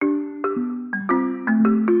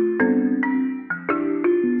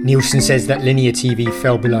Nielsen says that linear TV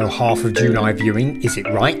fell below half of July viewing. Is it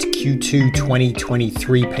right? Q2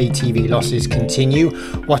 2023 pay TV losses continue.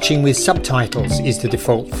 Watching with subtitles is the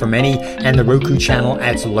default for many, and the Roku Channel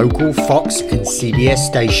adds local Fox and CBS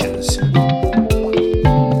stations.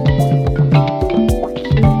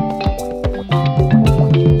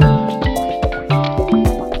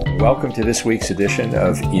 Welcome to this week's edition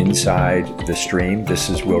of Inside the Stream. This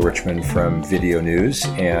is Will Richmond from Video News,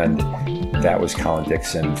 and that was Colin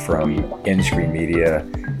Dixon from Endscreen Media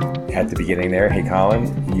at the beginning there. Hey,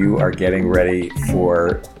 Colin, you are getting ready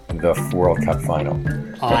for the World Cup final.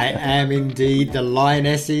 I am indeed. The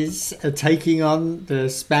Lionesses are taking on the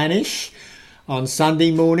Spanish on Sunday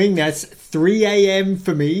morning. That's 3 a.m.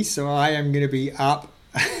 for me, so I am going to be up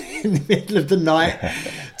in the middle of the night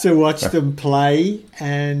to watch them play,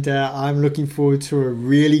 and I'm looking forward to a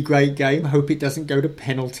really great game. Hope it doesn't go to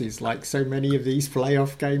penalties like so many of these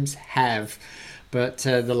playoff games have. But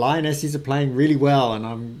the Lionesses are playing really well,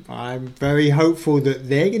 and I'm very hopeful that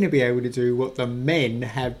they're going to be able to do what the men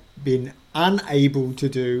have been unable to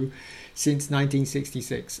do since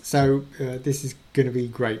 1966. So this is going to be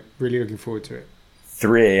great. Really looking forward to it.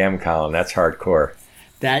 3 a.m. Colin, that's hardcore.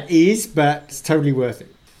 That is, but it's totally worth it.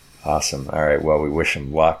 Awesome. All right. Well, we wish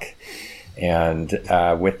them luck. And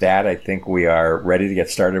with that, I think we are ready to get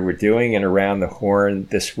started. We're doing an Around the Horn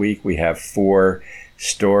this week. We have 4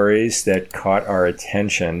 stories that caught our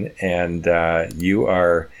attention. And you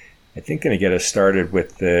are, I think, going to get us started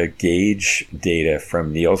with the gauge data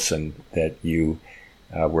from Nielsen that you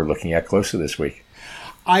were looking at closely this week.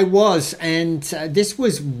 I was, and this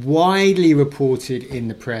was widely reported in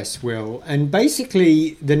the press, Will. And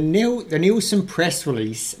basically, the Nielsen press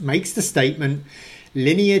release makes the statement,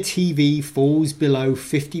 linear TV falls below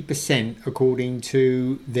 50% according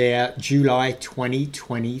to their July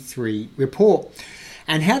 2023 report.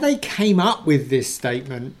 And how they came up with this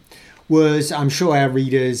statement was, I'm sure our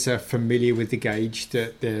readers are familiar with the gauge,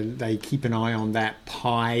 that they keep an eye on that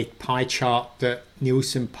pie chart that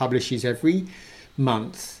Nielsen publishes every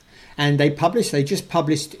month, and they just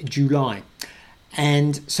published July.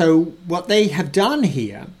 And so what they have done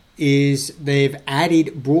here is they've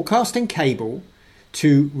added broadcast and cable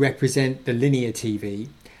to represent the linear TV,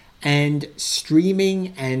 and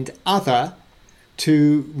streaming and other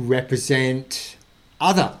to represent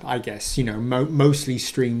other, I guess, mostly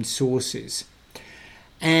streamed sources.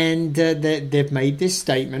 And they've made this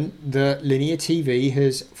statement that linear TV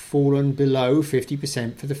has fallen below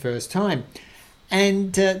 50% for the first time.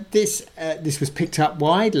 And this was picked up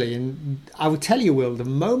widely. And I will tell you, Will, the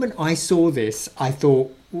moment I saw this, I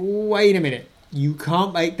thought, wait a minute, you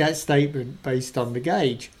can't make that statement based on the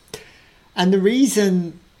gauge. And the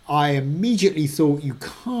reason I immediately thought you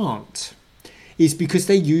can't is because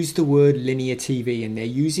they use the word linear TV, and they're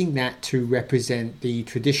using that to represent the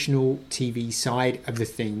traditional TV side of the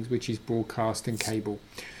things, which is broadcast and cable.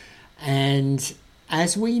 And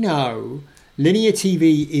as we know, linear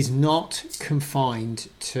TV is not confined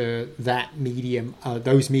to that medium,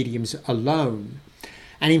 those mediums alone.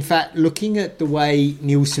 And in fact, looking at the way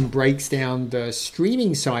Nielsen breaks down the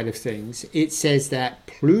streaming side of things, it says that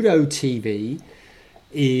Pluto TV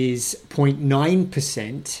is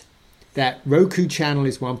 0.9%, that Roku Channel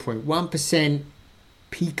is 1.1%,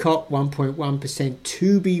 Peacock 1.1%,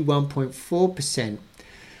 Tubi 1.4%.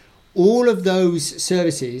 All of those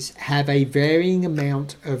services have a varying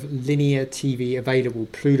amount of linear TV available.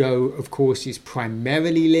 Pluto, of course, is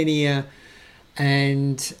primarily linear.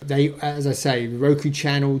 And they, as I say, Roku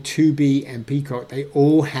Channel, Tubi, and Peacock, they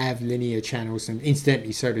all have linear channels. And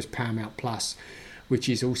incidentally, so does Paramount Plus, which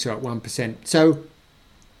is also at 1%. So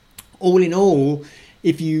all in all,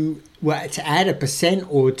 if you were to add 1%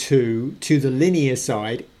 or 2 to the linear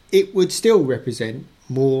side, it would still represent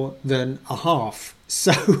more than a half.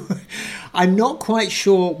 So I'm not quite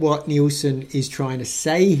sure what Nielsen is trying to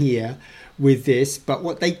say here with this, but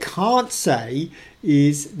what they can't say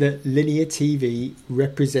is that linear TV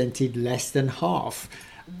represented less than half.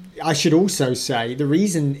 I should also say the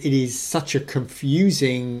reason it is such a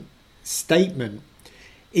confusing statement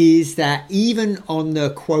is that even on the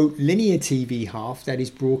quote linear TV half, that is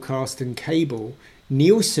broadcast and cable,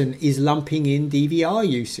 Nielsen is lumping in DVR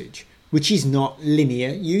usage, which is not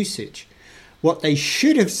linear usage. What they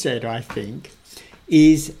should have said, I think,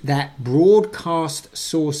 is that broadcast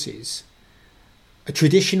sources,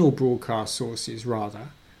 traditional broadcast sources rather,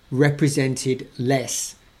 represented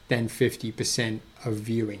less than 50% of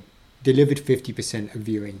viewing, delivered 50% of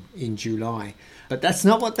viewing in July. But that's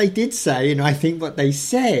not what they did say, and I think what they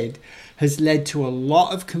said has led to a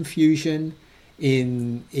lot of confusion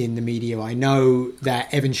in the media. I know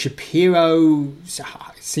that Evan Shapiro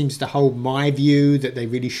seems to hold my view that they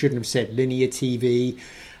really shouldn't have said linear TV.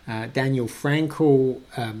 Daniel Frankel,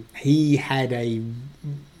 he had a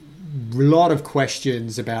lot of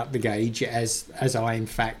questions about the gauge, as I in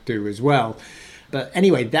fact do as well. But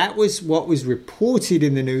anyway, that was what was reported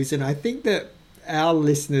in the news, and I think that our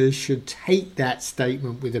listeners should take that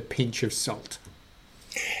statement with a pinch of salt.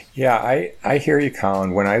 Yeah, I hear you,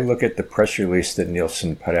 Colin. When I look at the press release that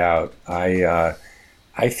Nielsen put out, I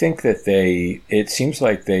think that it seems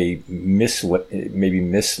like they maybe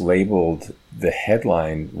mislabeled the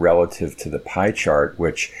headline relative to the pie chart,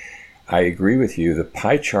 which I agree with you. The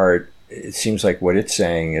pie chart, it seems like what it's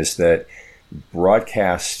saying is that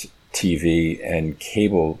broadcast TV and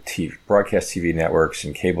broadcast TV networks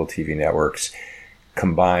and cable TV networks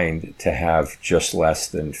combined to have just less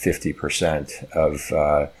than 50%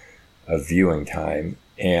 of viewing time,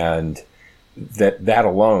 and that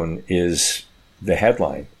alone is the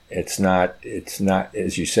headline. It's not,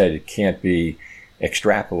 as you said, it can't be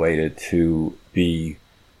extrapolated to be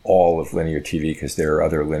all of linear TV because there are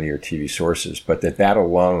other linear TV sources, but that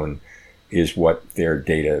alone is what their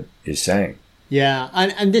data is saying. Yeah,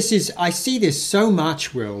 and I see this so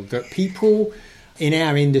much, Will, that people in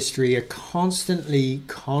our industry are constantly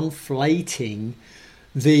conflating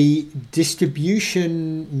the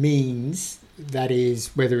distribution means, that is,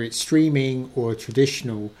 whether it's streaming or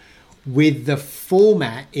traditional, with the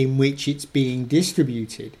format in which it's being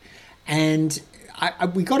distributed. And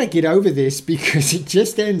we got to get over this because it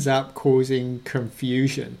just ends up causing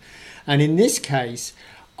confusion. And in this case,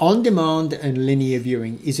 on-demand and linear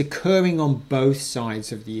viewing is occurring on both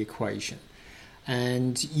sides of the equation.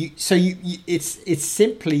 And it's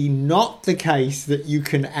simply not the case that you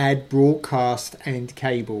can add broadcast and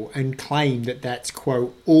cable and claim that that's,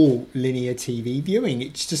 quote, all linear TV viewing.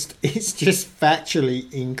 It's just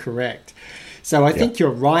factually incorrect. So I think you're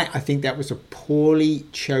right. I think that was a poorly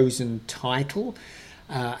chosen title,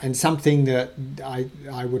 and something that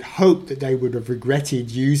I would hope that they would have regretted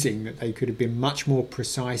using, that they could have been much more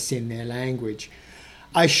precise in their language.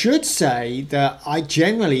 I should say that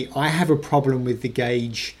I have a problem with the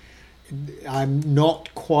gauge. I'm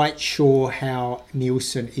not quite sure how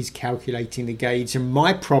Nielsen is calculating the gauge, and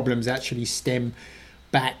my problems actually stem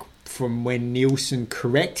back from when Nielsen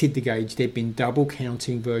corrected the gauge. They've been double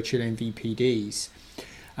counting virtual MVPDs.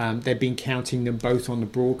 They've been counting them both on the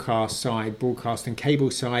broadcast and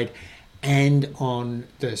cable side, and on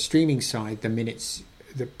the streaming side, the minutes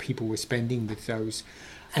that people were spending with those.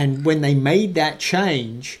 And when they made that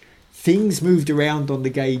change, things moved around on the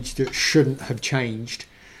gauge that shouldn't have changed.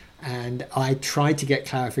 And I tried to get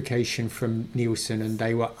clarification from Nielsen, and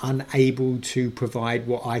they were unable to provide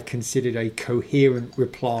what I considered a coherent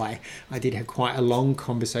reply. I did have quite a long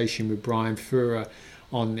conversation with Brian Furrer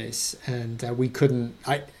on this, and we couldn't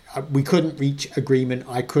reach agreement.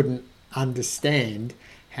 I couldn't understand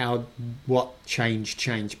what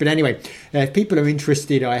changed. But anyway, if people are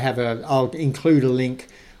interested, I'll include a link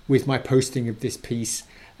with my posting of this piece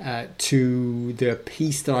to the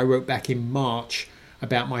piece that I wrote back in March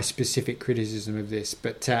about my specific criticism of this.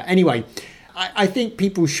 But anyway, I think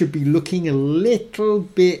people should be looking a little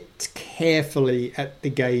bit carefully at the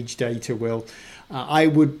gauge data, Will. I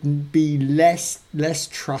would be less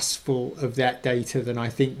trustful of that data than I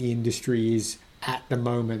think the industry is at the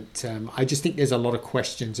moment. I just think there's a lot of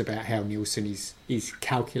questions about how Nielsen is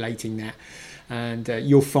calculating that. And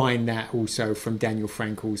you'll find that also from Daniel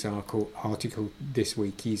Frankel's article this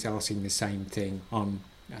week. He's asking the same thing on,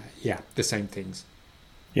 the same things.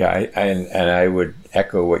 Yeah, I would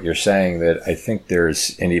echo what you're saying, that I think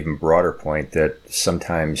there's an even broader point that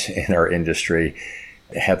sometimes in our industry,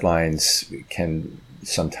 headlines can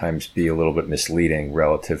sometimes be a little bit misleading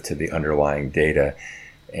relative to the underlying data.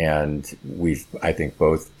 And we've, I think,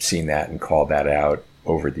 both seen that and called that out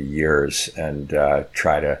over the years, and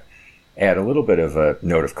try to add a little bit of a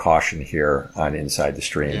note of caution here on Inside the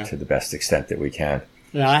Stream to the best extent that we can.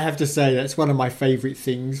 Yeah, I have to say that's one of my favorite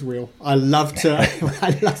things, Will. I love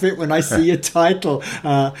it when I see a title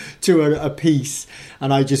to a piece,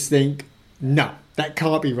 and I just think, no, that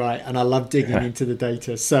can't be right. And I love digging into the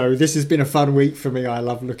data. So this has been a fun week for me. I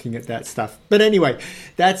love looking at that stuff. But anyway,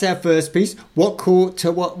 that's our first piece. What caught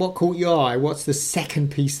your eye? What's the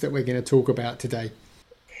second piece that we're going to talk about today?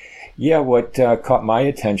 Yeah, what caught my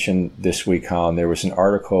attention this week, Colin, there was an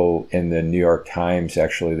article in the New York Times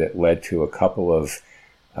actually that led to a couple of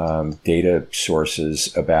data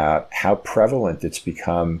sources about how prevalent it's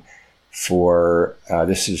become for,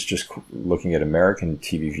 this is just looking at American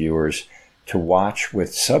TV viewers, to watch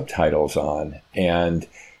with subtitles on. And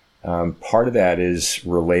Part of that is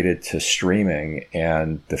related to streaming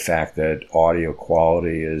and the fact that audio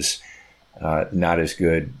quality is not as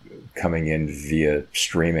good coming in via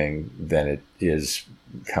streaming than it is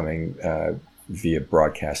coming via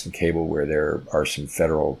broadcast and cable, where there are some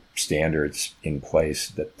federal standards in place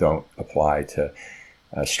that don't apply to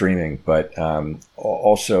streaming, but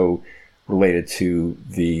also related to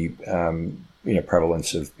the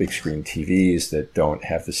prevalence of big screen TVs that don't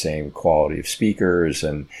have the same quality of speakers,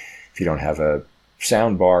 and if you don't have a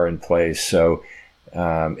sound bar in place. So,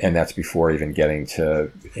 and that's before even getting to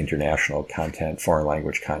international content, foreign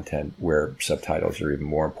language content, where subtitles are even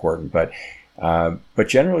more important. But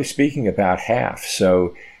generally speaking, about half.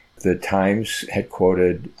 So the Times had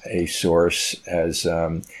quoted a source as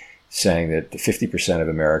saying that 50% of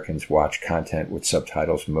Americans watch content with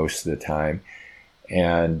subtitles most of the time.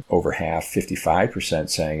 And over half, 55%,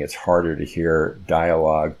 saying it's harder to hear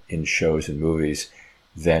dialogue in shows and movies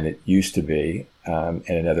than it used to be. And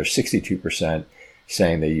another 62%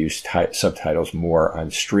 saying they use subtitles more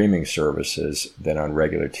on streaming services than on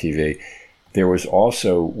regular TV. There was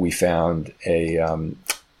also, we found a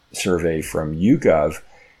survey from YouGov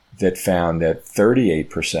that found that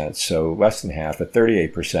 38%, so less than half, but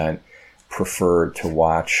 38% preferred to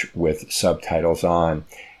watch with subtitles on.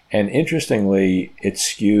 And interestingly, it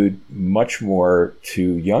skewed much more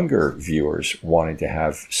to younger viewers wanting to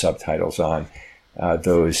have subtitles on.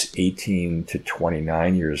 Those 18 to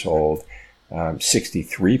 29 years old,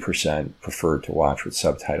 63% preferred to watch with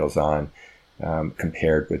subtitles on,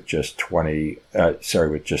 compared with just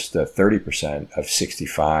 30% of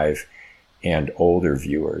 65 and older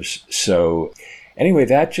viewers. So anyway,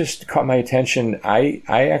 that just caught my attention. I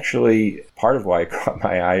actually, part of why it caught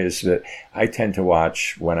my eye is that I tend to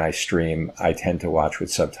watch, when I stream, I tend to watch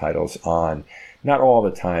with subtitles on. Not all the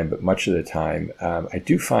time, but much of the time. I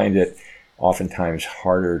do find it oftentimes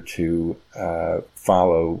harder to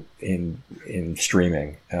follow in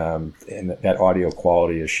streaming. And that audio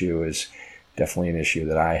quality issue is definitely an issue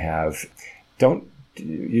that I have. Don't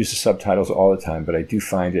use the subtitles all the time, but I do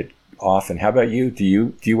find it often. How about you? Do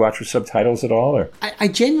you watch with subtitles at all? Or I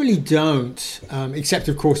generally don't, except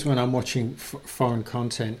of course when I'm watching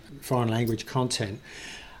foreign language content.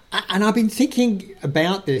 And I've been thinking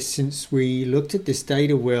about this since we looked at this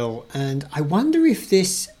data, Will, and I wonder if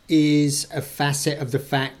this is a facet of the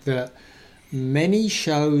fact that many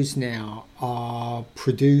shows now are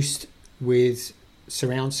produced with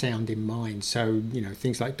surround sound in mind. So,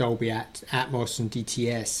 things like Dolby Atmos and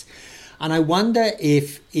DTS. And I wonder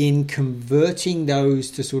if in converting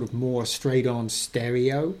those to sort of more straight on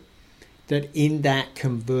stereo, that in that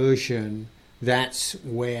conversion, that's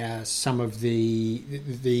where some of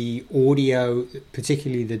the audio,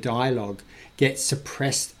 particularly the dialogue, gets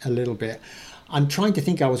suppressed a little bit. I'm trying to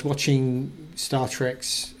think. I was watching Star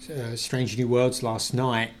Trek's Strange New Worlds last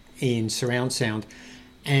night in surround sound,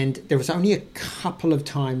 and there was only a couple of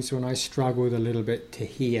times when I struggled a little bit to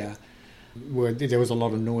hear, where there was a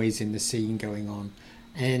lot of noise in the scene going on.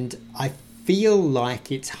 And I feel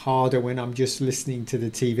like it's harder when I'm just listening to the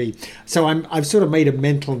TV. So I've sort of made a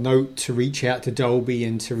mental note to reach out to Dolby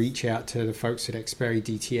and to reach out to the folks at Xperi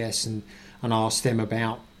DTS and ask them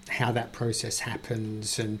about how that process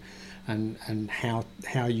happens and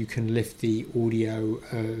how you can lift the audio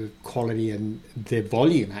quality and the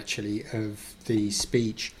volume actually of the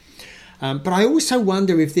speech. But I also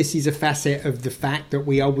wonder if this is a facet of the fact that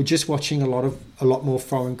we're just watching a lot more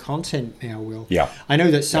foreign content now, Will. Yeah. I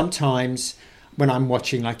know that sometimes when I'm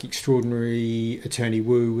watching like Extraordinary Attorney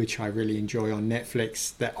Woo, which I really enjoy on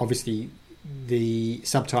Netflix, that obviously the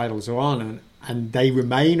subtitles are on and they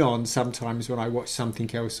remain on sometimes when I watch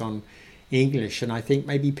something else on English. And I think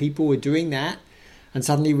maybe people were doing that and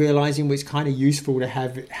suddenly realizing it's kind of useful to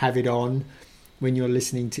have it on when you're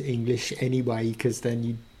listening to English anyway, because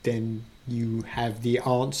then you have the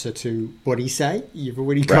answer to what he say. You've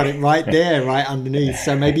already got it right there, right underneath.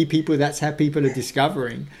 So maybe that's how people are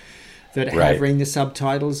discovering that having the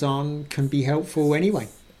subtitles on can be helpful anyway.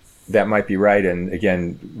 That might be right. And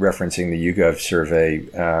again, referencing the YouGov survey,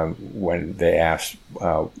 when they asked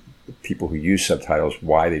people who use subtitles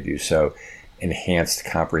why they do so, enhanced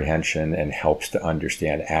comprehension and helps to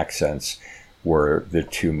understand accents were the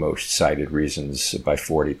two most cited reasons by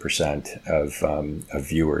 40% of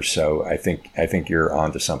viewers. So I think you're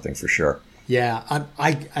onto something for sure. Yeah,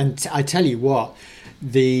 I tell you what,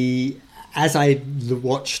 as I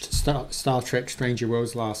watched Star Trek Stranger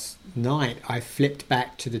Worlds last night, I flipped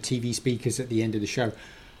back to the TV speakers at the end of the show.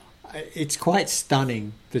 It's quite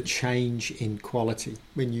stunning, the change in quality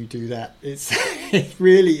when you do that. It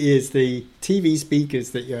really is. The TV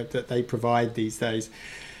speakers that they provide these days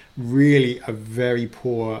really are very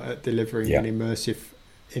poor at delivering an immersive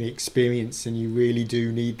experience, and you really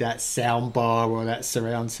do need that sound bar or that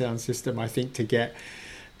surround sound system, I think, to get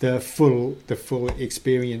the full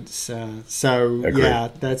experience. Agreed. Yeah,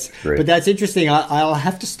 but that's interesting. I'll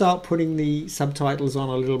have to start putting the subtitles on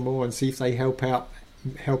a little more and see if they help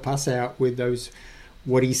us out with those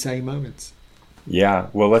what do you say moments. Yeah,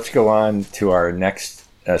 well, let's go on to our next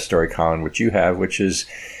story, Colin, which you have, which is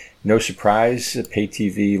no surprise, pay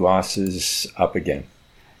TV losses up again.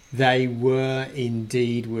 They were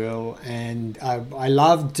indeed, Will, and I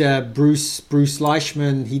loved Bruce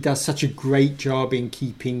Leichman. He does such a great job in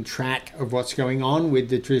keeping track of what's going on with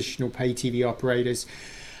the traditional pay TV operators.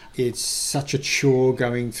 It's such a chore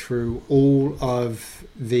going through all of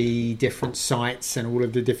the different sites and all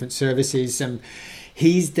of the different services. And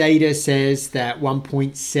his data says that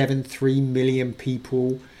 1.73 million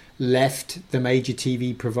people left the major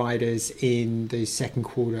TV providers in the second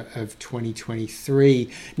quarter of 2023.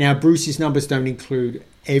 Now, Bruce's numbers don't include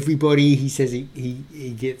everybody. He says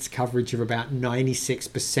he gets coverage of about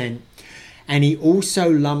 96%. And he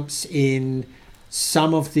also lumps in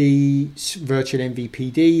some of the virtual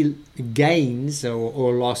MVPD gains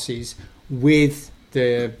or losses with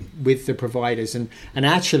the providers. And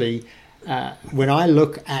actually, when I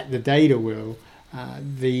look at the data, Will,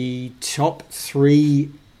 the top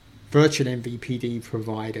three virtual MVPD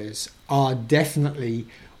providers are definitely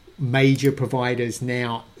major providers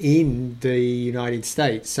now in the United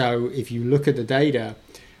States. So if you look at the data,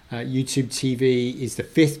 YouTube TV is the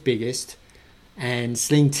fifth biggest, and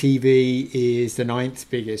Sling TV is the ninth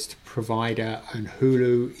biggest provider, and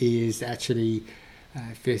Hulu is actually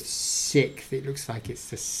sixth. It looks like it's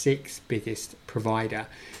the sixth biggest provider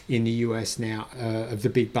in the US now of the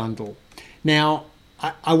big bundle. Now,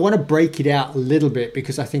 I want to break it out a little bit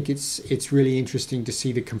because I think it's really interesting to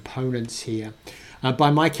see the components here. By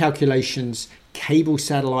my calculations, cable,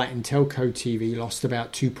 satellite, and telco TV lost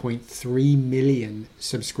about 2.3 million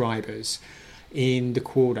subscribers in the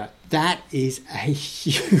quarter. That is a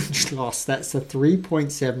huge loss. That's a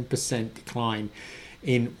 3.7% decline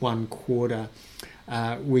in one quarter,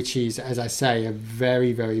 which is, as I say, a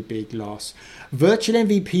very, very big loss. Virtual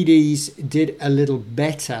MVPDs did a little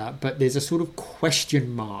better, but there's a sort of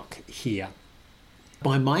question mark here.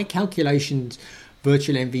 By my calculations,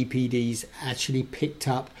 virtual MVPDs actually picked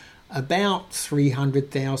up about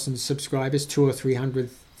 300,000 subscribers, 200,000 or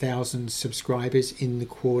 300,000 subscribers in the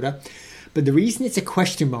quarter. But the reason it's a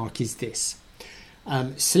question mark is this.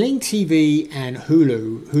 Sling TV and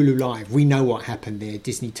Hulu Live, we know what happened there.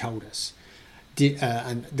 Disney told us.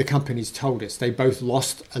 And the companies told us. They both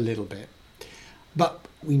lost a little bit. But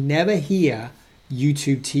we never hear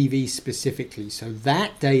YouTube TV specifically. So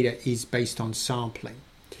that data is based on sampling.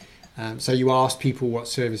 So you ask people what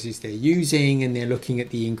services they're using, and they're looking at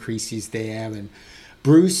the increases there. And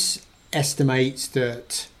Bruce estimates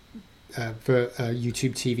that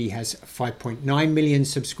YouTube TV has 5.9 million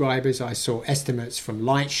subscribers. I saw estimates from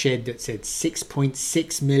Lightshed that said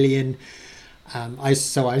 6.6 million. I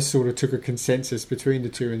sort of took a consensus between the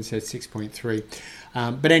two and said 6.3.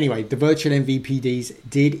 But anyway, the virtual MVPDs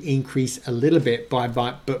did increase a little bit,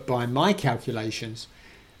 but by my calculations,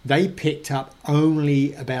 they picked up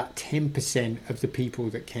only about 10% of the people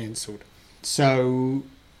that cancelled. So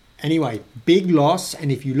anyway, big loss.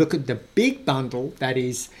 And if you look at the big bundle, that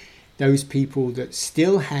is those people that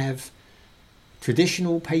still have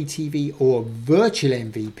traditional pay TV or virtual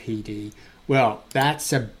MVPD, well,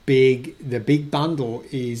 the big bundle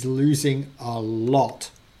is losing a lot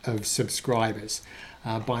of subscribers.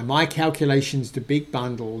 By my calculations, the big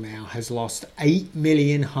bundle now has lost 8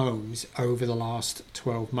 million homes over the last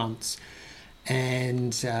 12 months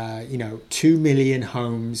and 2 million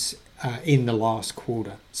homes in the last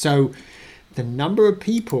quarter. So the number of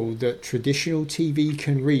people that traditional TV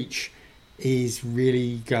can reach is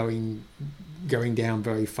really going down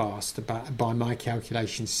very fast. But by my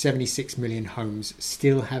calculations, 76 million homes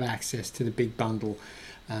still have access to the big bundle.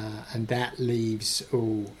 And that leaves,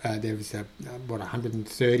 there was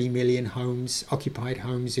 130 million occupied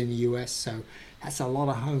homes in the US. So that's a lot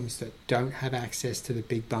of homes that don't have access to the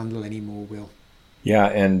big bundle anymore, Will. Yeah,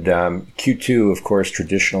 and Q2, of course,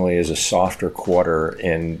 traditionally is a softer quarter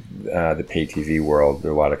in the pay TV world.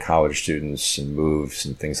 There are a lot of college students and moves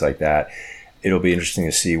and things like that. It'll be interesting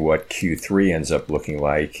to see what Q3 ends up looking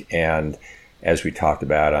like. And as we talked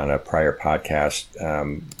about on a prior podcast,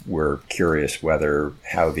 we're curious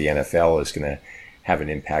how the NFL is going to have an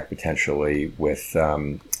impact potentially with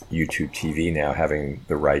YouTube TV now having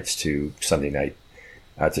the rights to Sunday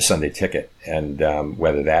Ticket, and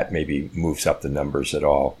whether that maybe moves up the numbers at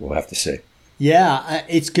all. We'll have to see. Yeah,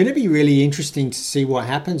 it's going to be really interesting to see what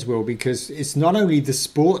happens, Will, because it's not only the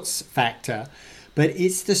sports factor, but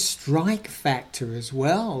it's the strike factor as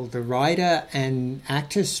well. The writer and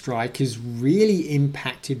actors strike has really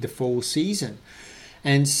impacted the fall season.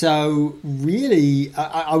 And so really,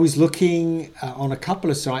 I was looking on a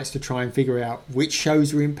couple of sites to try and figure out which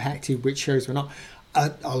shows were impacted, which shows were not.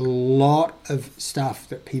 A lot of stuff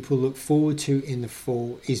that people look forward to in the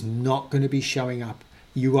fall is not going to be showing up.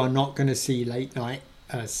 You are not going to see late night,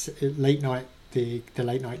 the late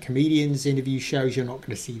night comedians interview shows. You're not going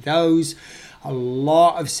to see those. A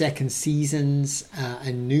lot of second seasons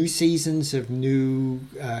and new seasons of new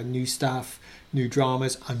stuff, new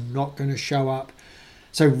dramas are not going to show up.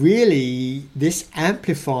 So really, this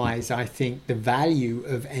amplifies, I think, the value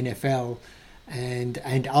of NFL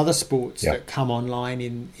and other sports that come online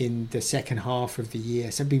in the second half of the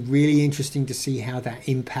year. So it'd be really interesting to see how that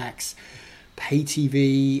impacts pay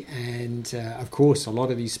TV, and of course, a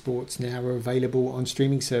lot of these sports now are available on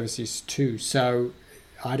streaming services too. So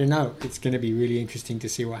I don't know. It's going to be really interesting to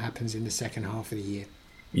see what happens in the second half of the year.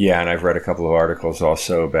 Yeah, and I've read a couple of articles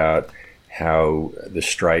also about how the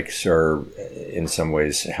strikes are in some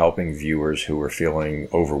ways helping viewers who are feeling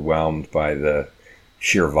overwhelmed by the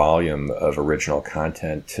sheer volume of original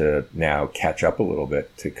content to now catch up a little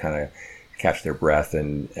bit, to kind of catch their breath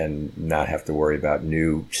and not have to worry about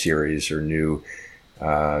new series or new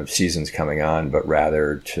seasons coming on, but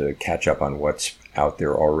rather to catch up on what's out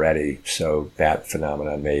there already. So that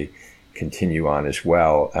phenomenon may continue on as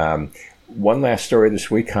well. One last story this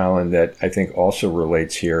week, Colin, that I think also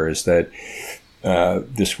relates here is that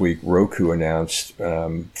this week Roku announced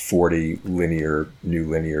 40 new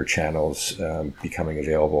linear channels becoming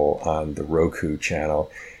available on the Roku Channel.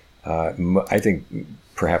 I think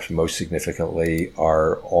perhaps most significantly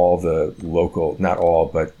are all the local, not all,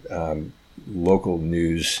 but local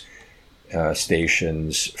news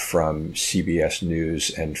stations from CBS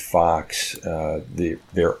News and Fox.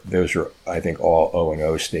 Those are, I think, all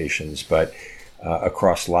O&O stations, but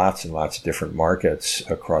across lots and lots of different markets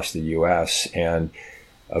across the U.S. And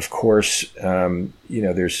of course,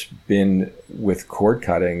 there's been, with cord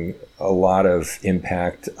cutting, a lot of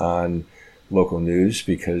impact on local news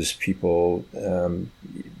because people,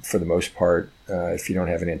 for the most part, if you don't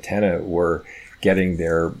have an antenna, were getting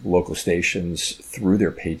their local stations through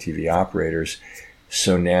their pay TV operators.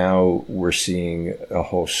 So now we're seeing a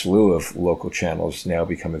whole slew of local channels now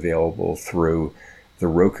become available through the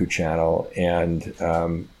Roku Channel. And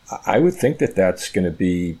I would think that that's going to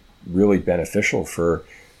be really beneficial for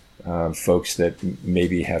folks that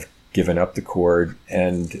maybe have given up the cord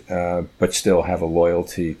and but still have a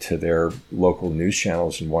loyalty to their local news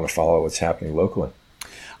channels and want to follow what's happening locally.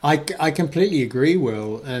 I completely agree,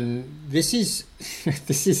 Will, and this is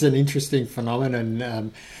an interesting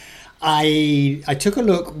phenomenon. I took a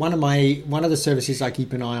look. One of the services I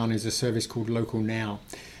keep an eye on is a service called Local Now,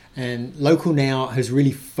 and Local Now has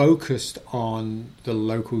really focused on the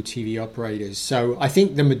local TV operators. So I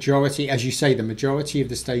think the majority, as you say, the majority of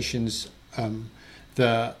the stations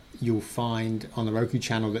that you'll find on the Roku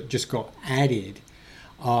Channel that just got added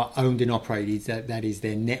are owned and operated. That is,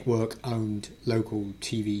 their network-owned local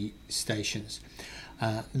TV stations.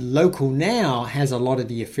 Local Now has a lot of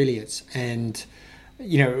the affiliates, and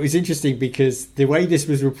it was interesting because the way this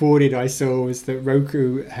was reported, I saw, was that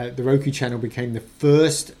the Roku Channel became the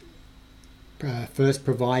first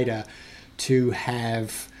provider to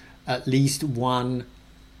have at least one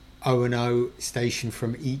O&O station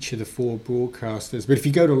from each of the four broadcasters. But if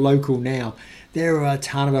you go to Local Now, there are a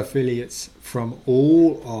ton of affiliates from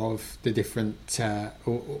all of the different,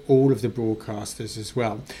 all of the broadcasters as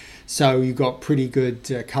well. So you've got pretty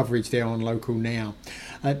good coverage there on Local Now.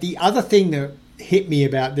 The other thing that hit me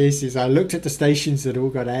about this is I looked at the stations that all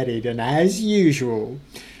got added, and as usual,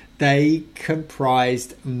 they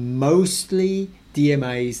comprised mostly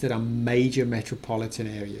DMAs that are major metropolitan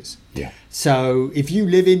areas. Yeah. So if you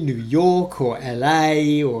live in New York or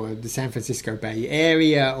LA or the San Francisco Bay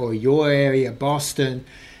Area or your area, Boston,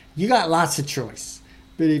 you got lots of choice.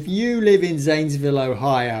 But if you live in Zanesville,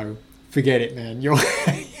 Ohio, forget it, man.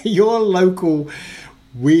 Your local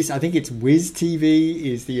I think it's Wiz TV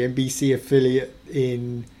is the NBC affiliate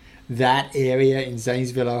in that area in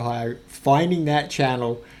Zanesville, Ohio. Finding that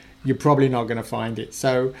channel, you're probably not going to find it.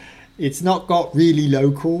 So it's not got really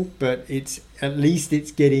local, but at least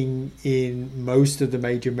it's getting in most of the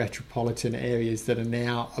major metropolitan areas that are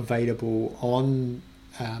now available on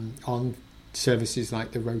services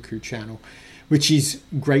like the Roku Channel, which is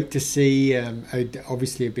great to see.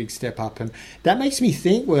 Obviously a big step up. And that makes me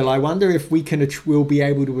think, well, I wonder if we'll be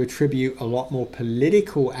able to attribute a lot more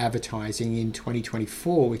political advertising in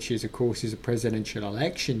 2024, which is, of course, is a presidential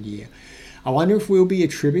election year. I wonder if we'll be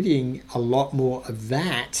attributing a lot more of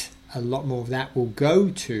that will go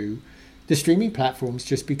to the streaming platforms,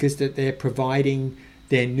 just because that they're providing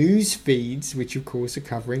their news feeds, which of course are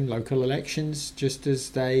covering local elections just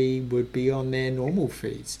as they would be on their normal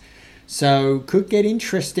feeds. So could get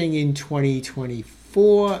interesting in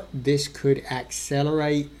 2024. This could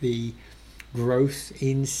accelerate the growth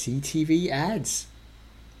in CTV ads.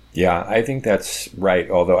 Yeah, I think that's right.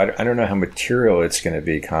 Although I don't know how material it's going to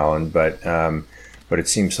be, Colin, but it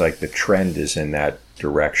seems like the trend is in that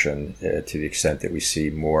direction to the extent that we see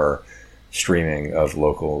more streaming of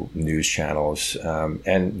local news channels.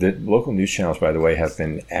 And the local news channels, by the way, have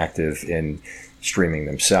been active in streaming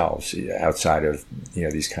themselves outside of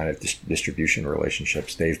these kind of distribution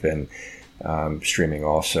relationships. They've been streaming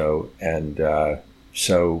also. And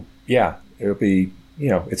so, yeah, it'll be,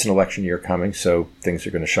 it's an election year coming, so things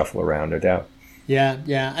are going to shuffle around, no doubt.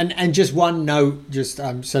 Yeah. And just one note, just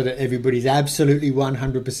so that everybody's absolutely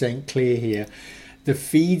 100% clear here. The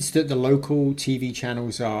feeds that the local TV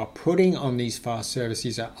channels are putting on these fast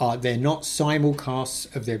services they're not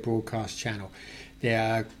simulcasts of their broadcast channel.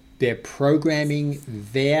 They're programming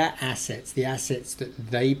their assets, the assets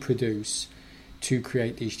that they produce to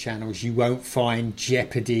create these channels. You won't find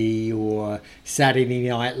Jeopardy or Saturday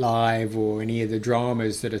Night Live or any of the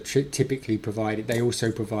dramas that are typically provided. They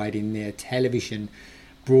also provide in their television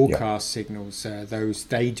broadcast signals. Those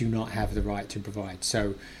they do not have the right to provide.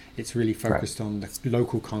 So it's really focused on the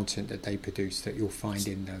local content that they produce that you'll find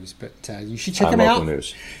in those. But you should check them out. On local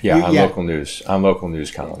news. Local news. On local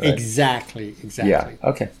news, Colin. Right? Exactly. Yeah.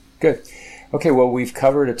 Okay. Good. Okay, well, we've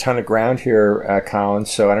covered a ton of ground here, Colin,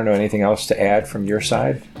 so I don't know, anything else to add from your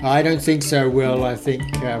side? I don't think so, Will. I think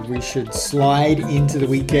we should slide into the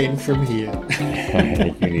weekend from here. I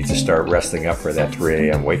think you need to start resting up for that 3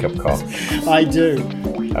 a.m. wake-up call. I do.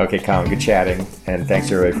 Okay, Colin, good chatting, and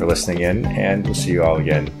thanks everybody for listening in, and we'll see you all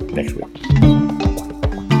again next week.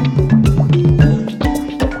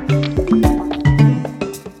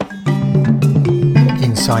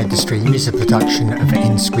 Inside the Stream is a production of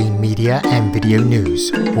In-Screen Media and Video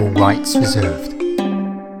News, all rights reserved.